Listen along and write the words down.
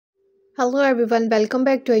Hello everyone, welcome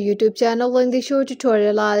back to our YouTube channel. In this short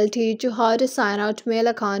tutorial, I'll teach you how to sign out mail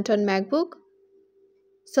account on Macbook.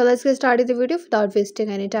 So let's get started the video without wasting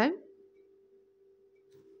any time.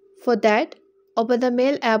 For that, open the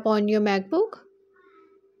Mail app on your Macbook.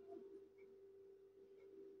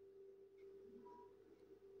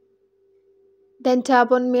 Then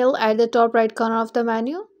tap on Mail at the top right corner of the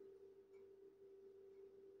menu.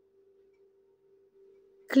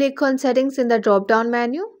 Click on Settings in the drop-down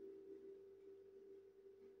menu.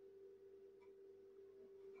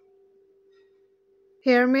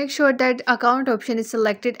 Here, make sure that Account option is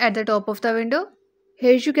selected at the top of the window.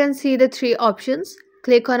 Here you can see the three options.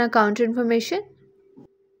 Click on Account Information.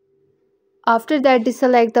 After that,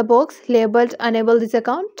 deselect the box labeled Enable this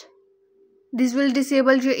account. This will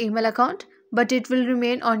disable your email account, but it will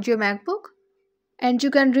remain on your MacBook and you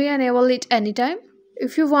can re-enable it anytime.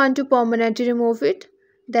 If you want to permanently remove it,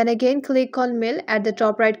 then again click on Mail at the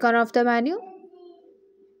top right corner of the menu.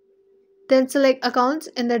 Then select Accounts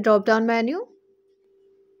in the drop-down menu.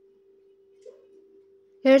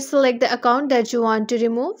 Here select the account that you want to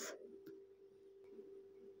remove.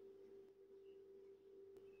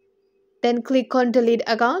 Then click on Delete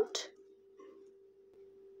Account.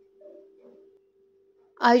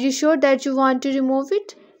 Are you sure that you want to remove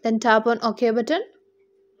it? Then tap on OK button.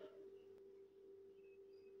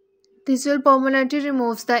 This will permanently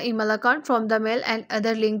remove the email account from the mail and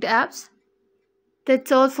other linked apps.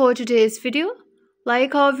 That's all for today's video.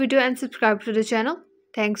 Like our video and subscribe to the channel.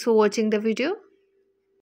 Thanks for watching the video.